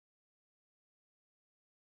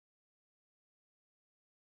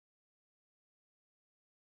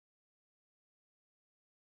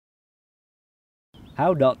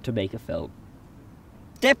How not to make a film.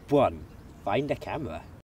 Step 1. Find a camera.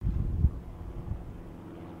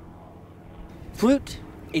 Fruit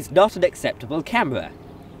is not an acceptable camera.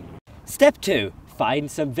 Step 2. Find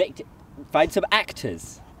some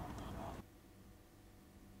actors.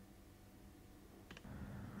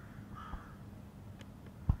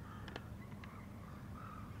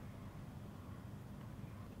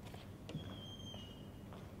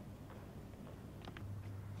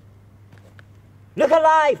 Look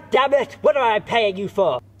alive, damn it! What am I paying you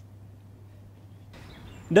for?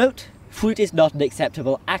 Note, Fruit is not an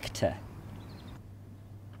acceptable actor.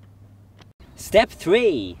 Step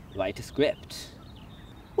 3. Write a script.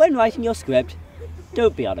 When writing your script,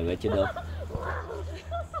 don't be unoriginal.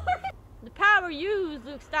 The power used,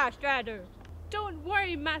 Luke Starstrider. Don't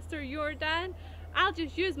worry, Master Jordan. I'll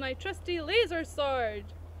just use my trusty laser sword.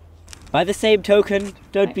 By the same token,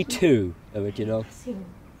 don't be too original.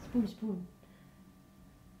 Spoon.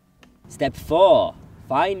 Step 4.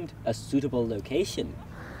 Find a suitable location.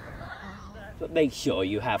 But make sure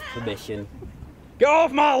you have permission. Get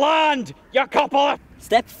off my land, you couple!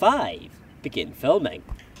 Step 5. Begin filming.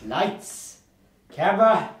 Lights,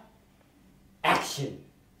 camera, action.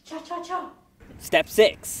 Cha-cha-cha. Step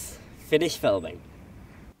 6. Finish filming.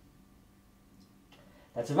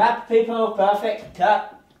 That's a wrap, people. Perfect.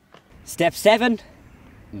 Cut. Step 7.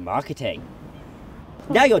 Marketing.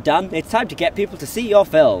 Now you're done, it's time to get people to see your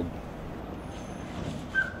film.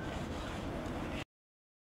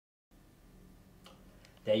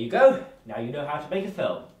 There you go. Now you know how to make a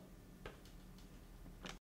film.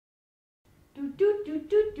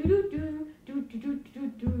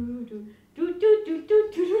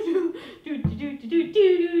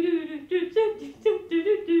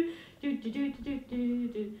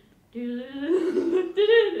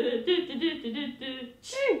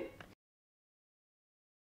 Chee!